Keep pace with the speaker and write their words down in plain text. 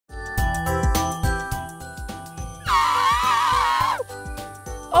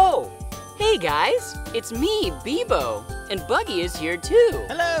guys, it's me, Bebo, and Buggy is here too.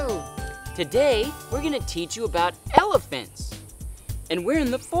 Hello. Today, we're gonna teach you about elephants. And we're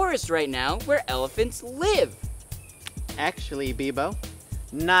in the forest right now where elephants live. Actually, Bebo,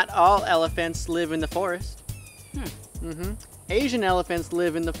 not all elephants live in the forest. Asian elephants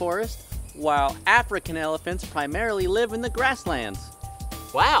live in the forest, while African elephants primarily live in the grasslands.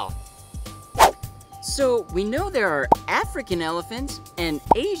 Wow. So we know there are African elephants and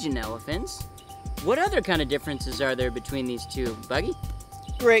Asian elephants. What other kind of differences are there between these two, Buggy?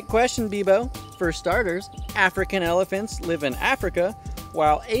 Great question, Bebo. For starters, African elephants live in Africa,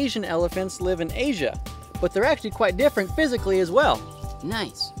 while Asian elephants live in Asia. But they're actually quite different physically as well.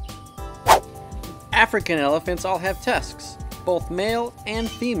 Nice. African elephants all have tusks, both male and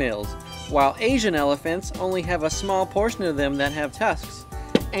females, while Asian elephants only have a small portion of them that have tusks.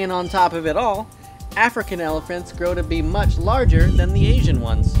 And on top of it all, African elephants grow to be much larger than the Asian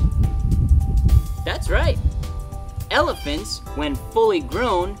ones. That's right. Elephants, when fully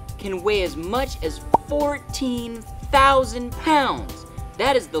grown, can weigh as much as 14,000 pounds.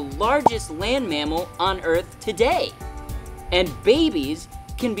 That is the largest land mammal on Earth today. And babies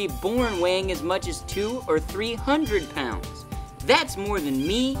can be born weighing as much as 200 or 300 pounds. That's more than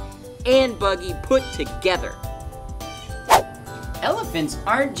me and Buggy put together. Elephants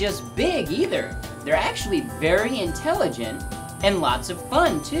aren't just big either. They're actually very intelligent and lots of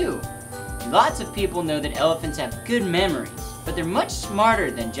fun too. Lots of people know that elephants have good memories, but they're much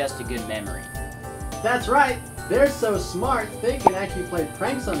smarter than just a good memory. That's right. They're so smart, they can actually play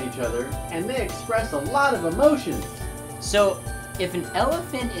pranks on each other, and they express a lot of emotions. So, if an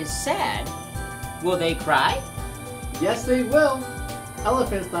elephant is sad, will they cry? Yes, they will.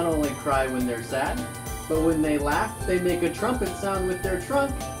 Elephants not only cry when they're sad, but when they laugh, they make a trumpet sound with their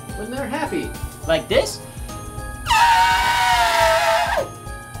trunk when they're happy. Like this?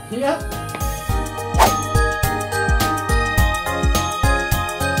 Yep.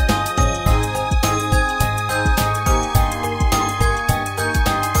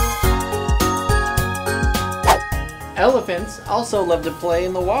 Elephants also love to play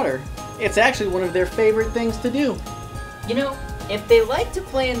in the water. It's actually one of their favorite things to do. You know, if they like to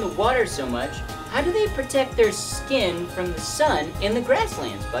play in the water so much, how do they protect their skin from the sun in the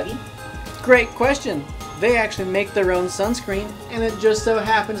grasslands, Buggy? Great question. They actually make their own sunscreen, and it just so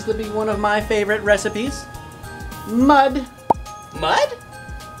happens to be one of my favorite recipes. Mud. Mud?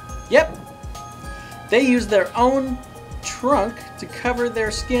 Yep. They use their own trunk to cover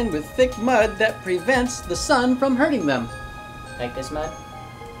their skin with thick mud that prevents the sun from hurting them. Like this mud?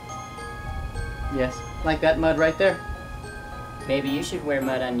 Yes, like that mud right there. Maybe you should wear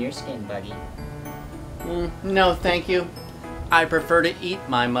mud on your skin, Buggy. No, thank you. I prefer to eat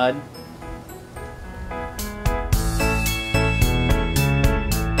my mud.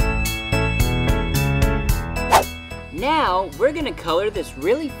 Now, we're gonna color this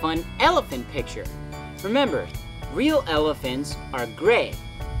really fun elephant picture. Remember, real elephants are gray,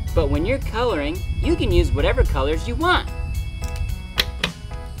 but when you're coloring, you can use whatever colors you want.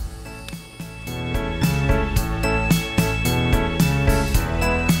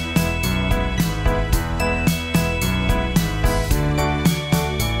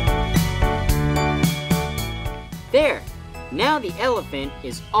 There, now the elephant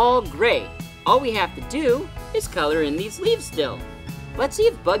is all gray. All we have to do is color in these leaves still. Let's see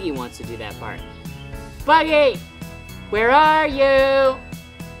if Buggy wants to do that part. Buggy, where are you?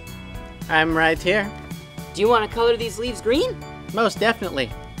 I'm right here. Do you want to color these leaves green? Most definitely.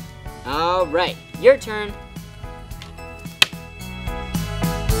 All right, your turn.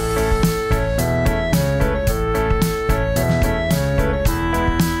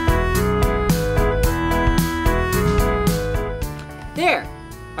 There,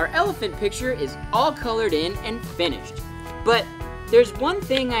 our elephant picture is all colored in and finished. But there's one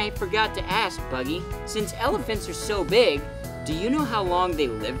thing I forgot to ask, Buggy. Since elephants are so big, do you know how long they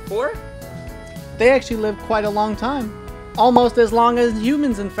live for? They actually live quite a long time. Almost as long as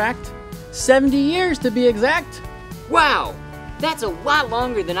humans, in fact. 70 years to be exact. Wow, that's a lot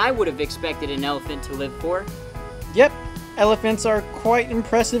longer than I would have expected an elephant to live for. Yep, elephants are quite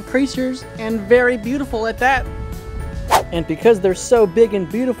impressive creatures and very beautiful at that. And because they're so big and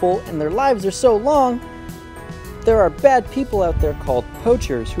beautiful and their lives are so long, there are bad people out there called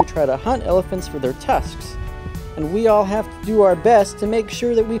poachers who try to hunt elephants for their tusks. And we all have to do our best to make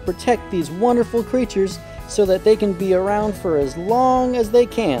sure that we protect these wonderful creatures so that they can be around for as long as they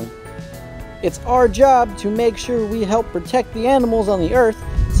can. It's our job to make sure we help protect the animals on the earth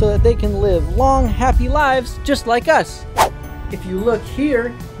so that they can live long, happy lives just like us. If you look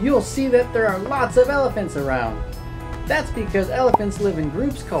here, you'll see that there are lots of elephants around. That's because elephants live in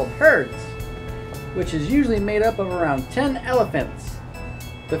groups called herds. which is usually made up of around 10 elephants.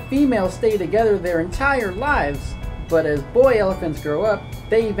 The females stay together their entire lives, but as boy elephants grow up,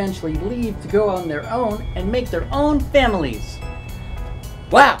 they eventually leave to go on their own and make their own families.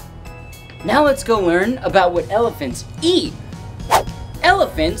 Wow! Now let's go learn about what elephants eat.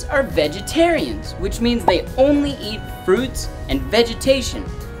 Elephants are vegetarians, which means they only eat fruits and vegetation,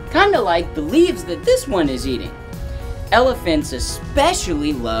 kinda like the leaves that this one is eating. Elephants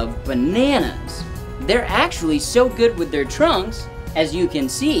especially love bananas. They're actually so good with their trunks, as you can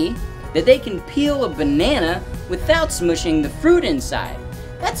see, that they can peel a banana without smushing the fruit inside.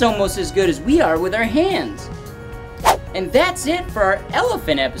 That's almost as good as we are with our hands. And that's it for our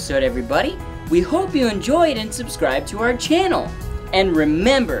elephant episode, everybody. We hope you enjoyed and subscribe to our channel. And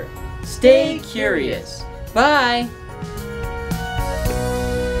remember, stay curious. Bye.